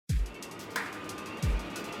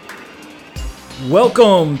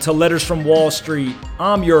Welcome to Letters from Wall Street.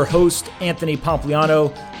 I'm your host, Anthony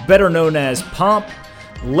Pompliano, better known as Pomp.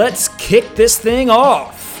 Let's kick this thing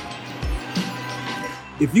off.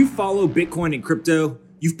 If you follow Bitcoin and crypto,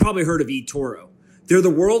 you've probably heard of eToro. They're the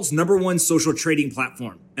world's #1 social trading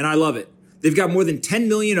platform, and I love it. They've got more than 10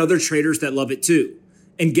 million other traders that love it too.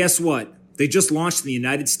 And guess what? They just launched in the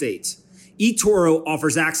United States. eToro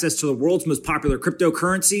offers access to the world's most popular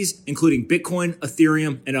cryptocurrencies, including Bitcoin,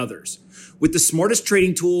 Ethereum, and others. With the smartest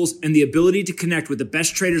trading tools and the ability to connect with the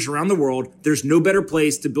best traders around the world, there's no better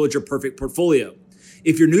place to build your perfect portfolio.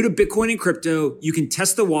 If you're new to Bitcoin and crypto, you can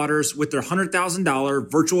test the waters with their $100,000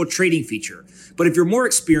 virtual trading feature. But if you're more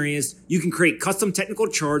experienced, you can create custom technical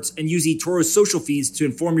charts and use eToro's social feeds to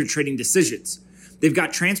inform your trading decisions. They've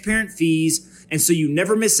got transparent fees, and so you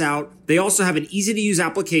never miss out. They also have an easy-to-use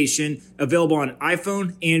application available on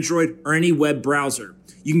iPhone, Android, or any web browser.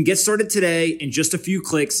 You can get started today in just a few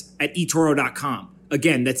clicks at eToro.com.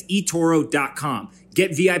 Again, that's eToro.com.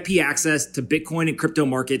 Get VIP access to Bitcoin and crypto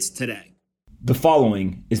markets today. The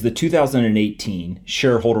following is the 2018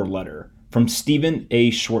 shareholder letter from Stephen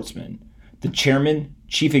A. Schwarzman, the Chairman,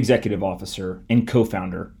 Chief Executive Officer, and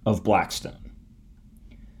co-founder of Blackstone.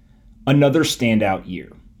 Another standout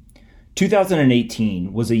year.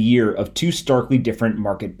 2018 was a year of two starkly different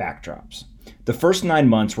market backdrops. The first 9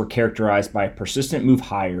 months were characterized by a persistent move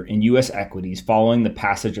higher in U.S. equities following the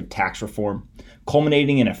passage of tax reform,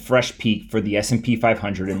 culminating in a fresh peak for the S&P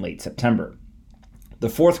 500 in late September. The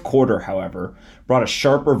fourth quarter, however, brought a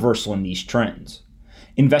sharp reversal in these trends.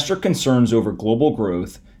 Investor concerns over global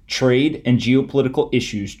growth, trade, and geopolitical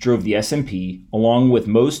issues drove the S&P, along with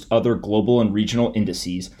most other global and regional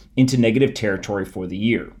indices, into negative territory for the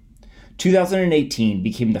year. 2018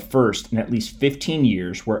 became the first in at least 15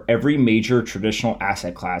 years where every major traditional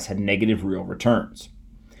asset class had negative real returns.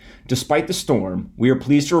 Despite the storm, we are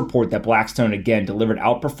pleased to report that Blackstone again delivered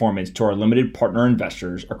outperformance to our limited partner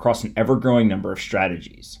investors across an ever-growing number of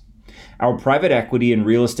strategies. Our private equity and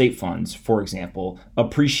real estate funds, for example,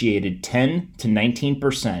 appreciated 10 to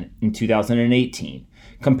 19% in 2018,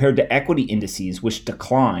 compared to equity indices which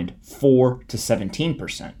declined 4 to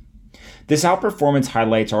 17%. This outperformance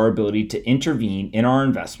highlights our ability to intervene in our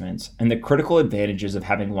investments and the critical advantages of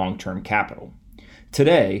having long-term capital.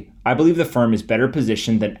 Today, I believe the firm is better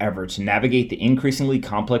positioned than ever to navigate the increasingly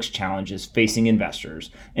complex challenges facing investors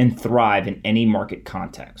and thrive in any market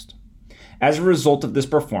context. As a result of this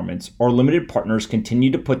performance, our limited partners continue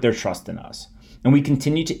to put their trust in us, and we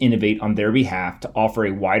continue to innovate on their behalf to offer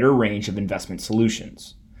a wider range of investment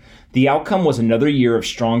solutions. The outcome was another year of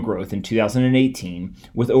strong growth in 2018,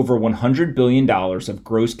 with over $100 billion of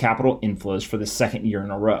gross capital inflows for the second year in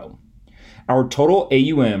a row. Our total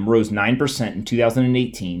AUM rose 9% in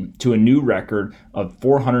 2018 to a new record of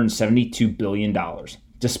 $472 billion,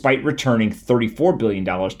 despite returning $34 billion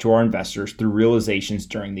to our investors through realizations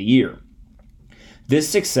during the year. This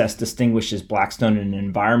success distinguishes Blackstone in an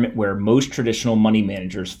environment where most traditional money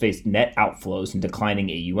managers faced net outflows and declining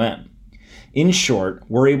AUM. In short,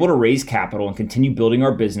 we're able to raise capital and continue building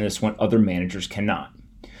our business when other managers cannot.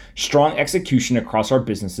 Strong execution across our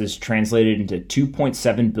businesses translated into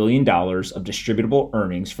 $2.7 billion of distributable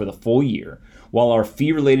earnings for the full year, while our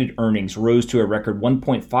fee-related earnings rose to a record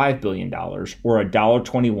 $1.5 billion, or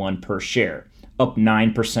 $1.21 per share, up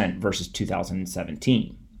 9% versus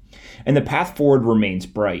 2017. And the path forward remains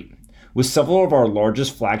bright. With several of our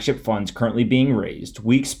largest flagship funds currently being raised,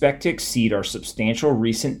 we expect to exceed our substantial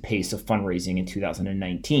recent pace of fundraising in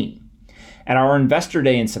 2019. At our Investor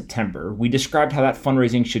Day in September, we described how that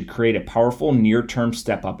fundraising should create a powerful near-term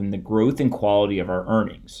step up in the growth and quality of our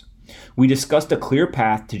earnings. We discussed a clear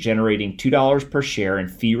path to generating $2 per share in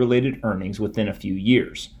fee-related earnings within a few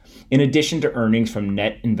years, in addition to earnings from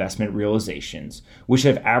net investment realizations, which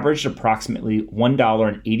have averaged approximately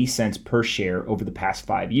 $1.80 per share over the past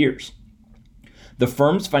 5 years. The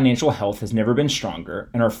firm's financial health has never been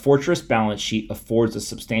stronger, and our fortress balance sheet affords a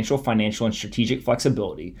substantial financial and strategic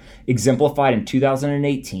flexibility, exemplified in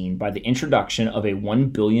 2018 by the introduction of a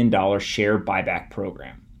 $1 billion share buyback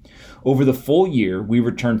program. Over the full year, we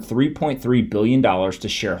returned $3.3 billion to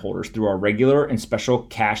shareholders through our regular and special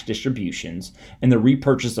cash distributions and the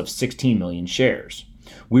repurchase of 16 million shares.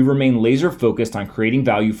 We remain laser-focused on creating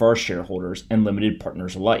value for our shareholders and limited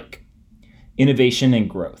partners alike. Innovation and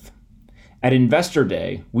growth. At Investor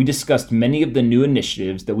Day, we discussed many of the new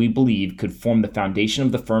initiatives that we believe could form the foundation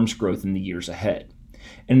of the firm's growth in the years ahead.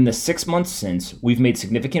 And in the 6 months since, we've made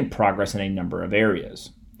significant progress in a number of areas.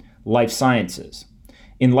 Life sciences.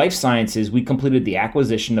 In life sciences, we completed the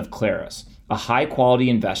acquisition of Claris, a high-quality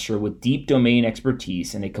investor with deep domain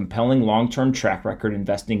expertise and a compelling long-term track record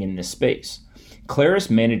investing in this space. Clarus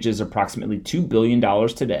manages approximately $2 billion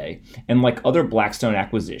today, and like other Blackstone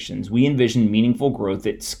acquisitions, we envision meaningful growth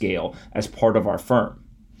at scale as part of our firm.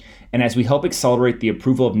 And as we help accelerate the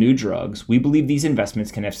approval of new drugs, we believe these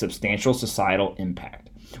investments can have substantial societal impact.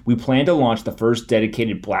 We plan to launch the first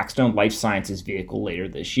dedicated Blackstone Life Sciences vehicle later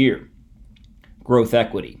this year. Growth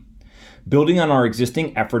equity. Building on our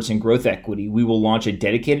existing efforts in growth equity, we will launch a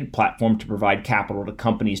dedicated platform to provide capital to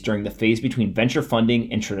companies during the phase between venture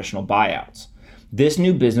funding and traditional buyouts. This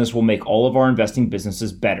new business will make all of our investing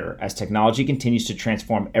businesses better as technology continues to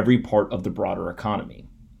transform every part of the broader economy.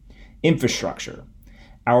 Infrastructure.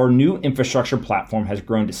 Our new infrastructure platform has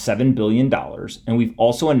grown to $7 billion, and we've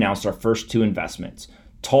also announced our first two investments,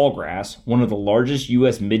 Tallgrass, one of the largest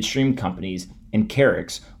U.S. midstream companies, and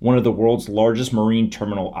Carix, one of the world's largest marine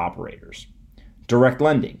terminal operators. Direct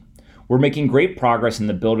lending. We're making great progress in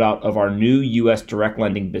the build-out of our new U.S. direct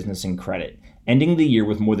lending business and credit, ending the year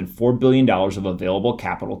with more than $4 billion of available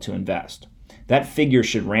capital to invest. That figure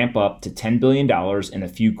should ramp up to $10 billion in a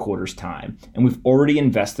few quarters' time, and we've already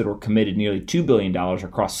invested or committed nearly $2 billion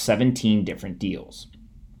across 17 different deals.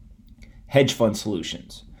 Hedge fund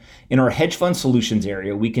solutions. In our hedge fund solutions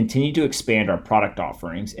area, we continue to expand our product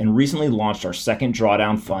offerings and recently launched our second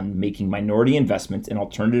drawdown fund making minority investments in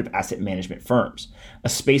alternative asset management firms, a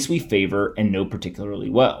space we favor and know particularly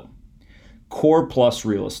well. Core Plus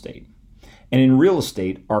Real Estate. And in real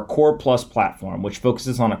estate, our Core Plus platform, which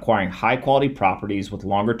focuses on acquiring high-quality properties with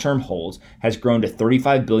longer-term holds, has grown to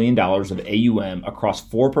 $35 billion of AUM across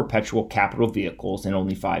 4 perpetual capital vehicles in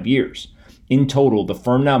only 5 years. In total, the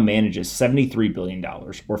firm now manages $73 billion,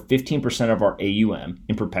 or 15% of our AUM,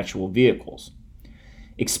 in perpetual vehicles.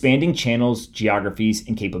 Expanding channels, geographies,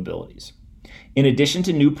 and capabilities. In addition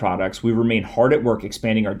to new products, we remain hard at work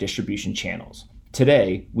expanding our distribution channels.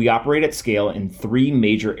 Today, we operate at scale in 3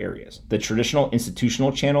 major areas: the traditional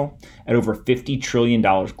institutional channel at over $50 trillion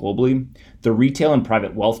globally, the retail and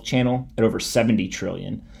private wealth channel at over $70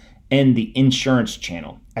 trillion, and the insurance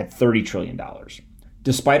channel at $30 trillion.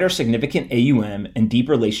 Despite our significant AUM and deep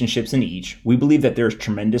relationships in each, we believe that there is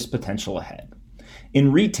tremendous potential ahead.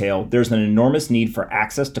 In retail, there's an enormous need for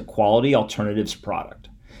access to quality alternatives product.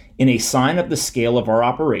 In a sign of the scale of our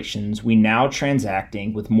operations, we now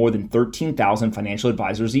transacting with more than 13,000 financial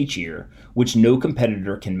advisors each year, which no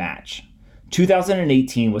competitor can match.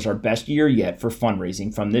 2018 was our best year yet for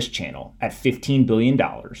fundraising from this channel at $15 billion,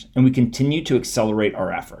 and we continue to accelerate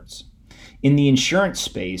our efforts. In the insurance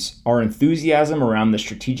space, our enthusiasm around the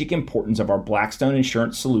strategic importance of our Blackstone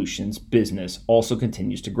Insurance Solutions business also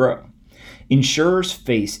continues to grow. Insurers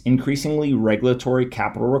face increasingly regulatory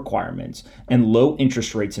capital requirements, and low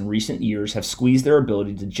interest rates in recent years have squeezed their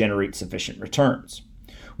ability to generate sufficient returns.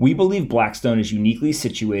 We believe Blackstone is uniquely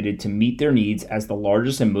situated to meet their needs as the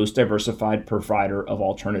largest and most diversified provider of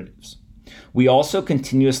alternatives. We also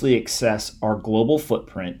continuously assess our global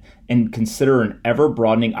footprint and consider an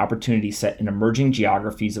ever-broadening opportunity set in emerging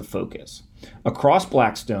geographies of focus. Across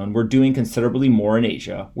Blackstone, we're doing considerably more in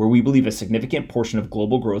Asia, where we believe a significant portion of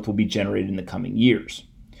global growth will be generated in the coming years.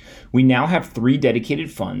 We now have 3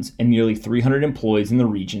 dedicated funds and nearly 300 employees in the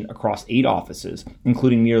region across 8 offices,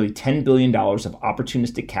 including nearly $10 billion of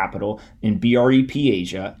opportunistic capital in BREP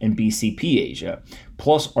Asia and BCP Asia,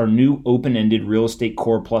 plus our new open-ended real estate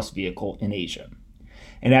Core Plus vehicle in Asia.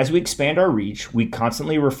 And as we expand our reach, we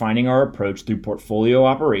constantly refining our approach through portfolio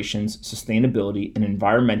operations, sustainability, and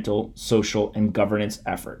environmental, social, and governance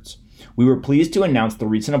efforts. We were pleased to announce the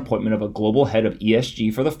recent appointment of a global head of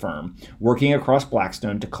ESG for the firm, working across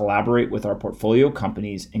Blackstone to collaborate with our portfolio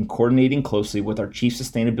companies and coordinating closely with our Chief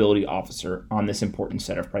Sustainability Officer on this important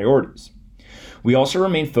set of priorities. We also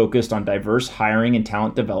remain focused on diverse hiring and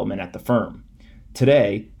talent development at the firm.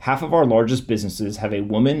 Today, half of our largest businesses have a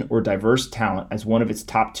woman or diverse talent as one of its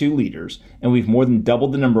top 2 leaders, and we've more than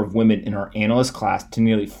doubled the number of women in our analyst class to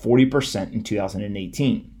nearly 40% in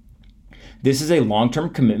 2018. This is a long-term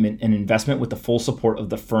commitment and investment with the full support of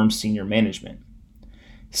the firm's senior management.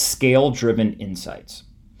 Scale-driven insights.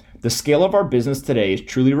 The scale of our business today is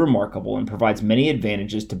truly remarkable and provides many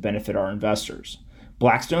advantages to benefit our investors.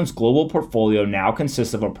 Blackstone's global portfolio now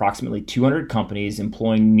consists of approximately 200 companies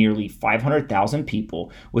employing nearly 500,000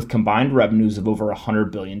 people with combined revenues of over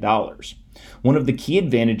 $100 billion. One of the key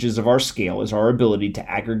advantages of our scale is our ability to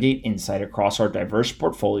aggregate insight across our diverse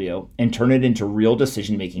portfolio and turn it into real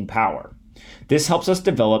decision-making power. This helps us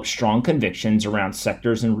develop strong convictions around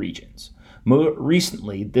sectors and regions. More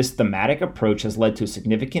recently, this thematic approach has led to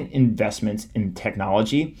significant investments in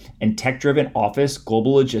technology and tech-driven office,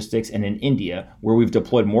 global logistics, and in India, where we've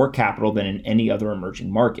deployed more capital than in any other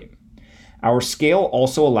emerging market. Our scale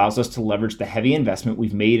also allows us to leverage the heavy investment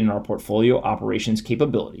we've made in our portfolio operations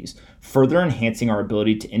capabilities, further enhancing our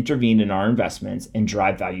ability to intervene in our investments and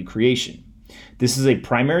drive value creation. This is a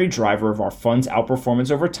primary driver of our fund's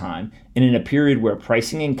outperformance over time, and in a period where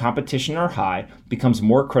pricing and competition are high, becomes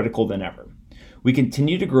more critical than ever. We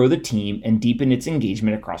continue to grow the team and deepen its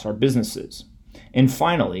engagement across our businesses. And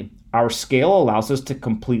finally, our scale allows us to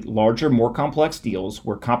complete larger, more complex deals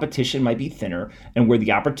where competition might be thinner and where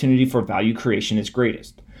the opportunity for value creation is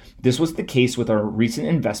greatest. This was the case with our recent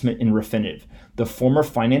investment in Refinitiv, the former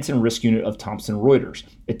finance and risk unit of Thomson Reuters,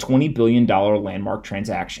 a $20 billion landmark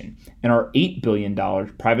transaction, and our $8 billion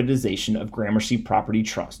privatization of Gramercy Property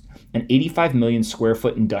Trust, an 85 million square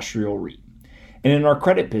foot industrial REIT. And in our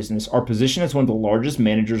credit business, our position as one of the largest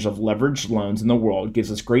managers of leveraged loans in the world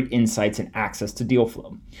gives us great insights and access to deal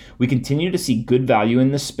flow. We continue to see good value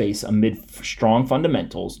in this space amid strong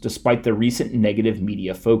fundamentals, despite the recent negative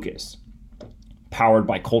media focus. Powered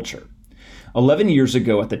by culture. 11 years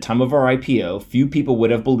ago, at the time of our IPO, few people would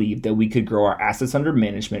have believed that we could grow our assets under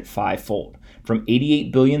management fivefold, from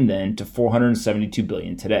 $88 billion then to $472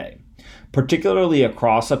 billion today, particularly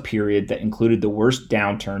across a period that included the worst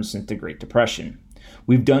downturn since the Great Depression.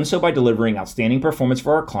 We've done so by delivering outstanding performance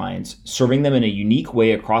for our clients, serving them in a unique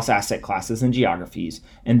way across asset classes and geographies,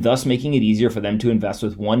 and thus making it easier for them to invest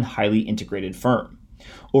with one highly integrated firm.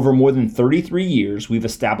 Over more than 33 years, we've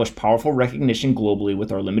established powerful recognition globally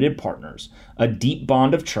with our limited partners, a deep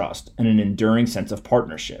bond of trust, and an enduring sense of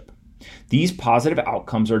partnership. These positive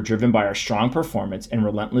outcomes are driven by our strong performance and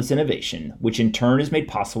relentless innovation, which in turn is made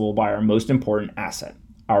possible by our most important asset,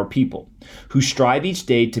 our people, who strive each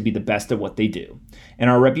day to be the best at what they do, and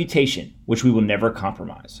our reputation, which we will never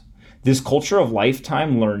compromise. This culture of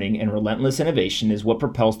lifetime learning and relentless innovation is what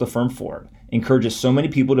propels the firm forward, encourages so many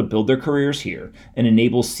people to build their careers here, and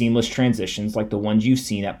enables seamless transitions like the ones you've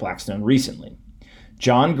seen at Blackstone recently.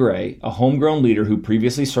 John Gray, a homegrown leader who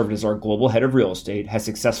previously served as our global head of real estate, has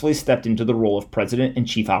successfully stepped into the role of president and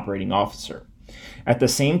chief operating officer. At the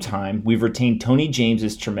same time, we've retained Tony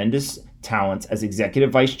James's tremendous talents as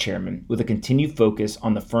executive vice chairman with a continued focus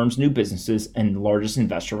on the firm's new businesses and largest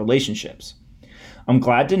investor relationships. I'm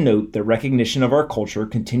glad to note that recognition of our culture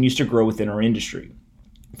continues to grow within our industry.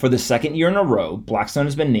 For the second year in a row, Blackstone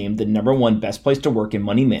has been named the #1 best place to work in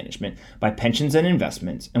money management by Pensions &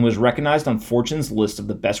 Investments and was recognized on Fortune's list of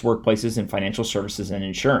the best workplaces in financial services and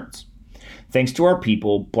insurance. Thanks to our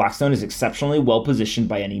people, Blackstone is exceptionally well positioned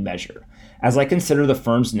by any measure. As I consider the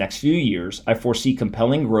firm's next few years, I foresee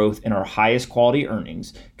compelling growth in our highest quality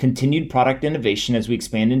earnings, continued product innovation as we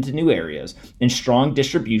expand into new areas, and strong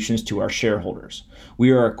distributions to our shareholders. We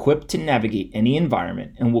are equipped to navigate any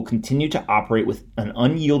environment and will continue to operate with an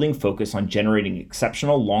unyielding focus on generating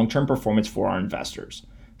exceptional long-term performance for our investors.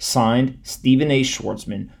 Signed, Stephen A.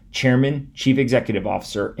 Schwartzman, Chairman, Chief Executive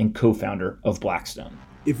Officer, and co-founder of Blackstone.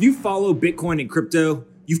 If you follow Bitcoin and crypto,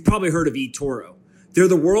 you've probably heard of eToro. They're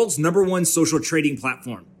the world's #1 social trading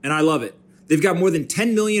platform, and I love it. They've got more than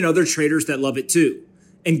 10 million other traders that love it too.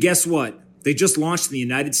 And guess what? They just launched in the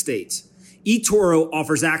United States. eToro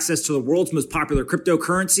offers access to the world's most popular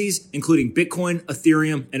cryptocurrencies, including Bitcoin,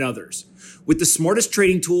 Ethereum, and others. With the smartest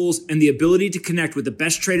trading tools and the ability to connect with the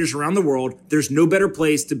best traders around the world, there's no better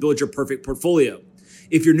place to build your perfect portfolio.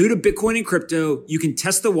 If you're new to Bitcoin and crypto, you can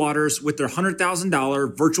test the waters with their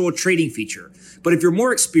 $100,000 virtual trading feature. But if you're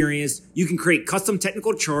more experienced, you can create custom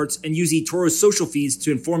technical charts and use eToro's social feeds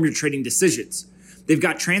to inform your trading decisions. They've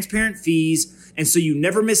got transparent fees, and so you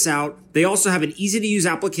never miss out. They also have an easy-to-use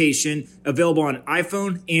application available on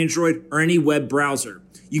iPhone, Android, or any web browser.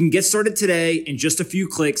 You can get started today in just a few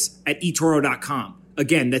clicks at eToro.com.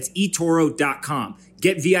 Again, that's eToro.com.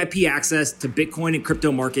 Get VIP access to Bitcoin and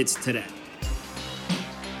crypto markets today.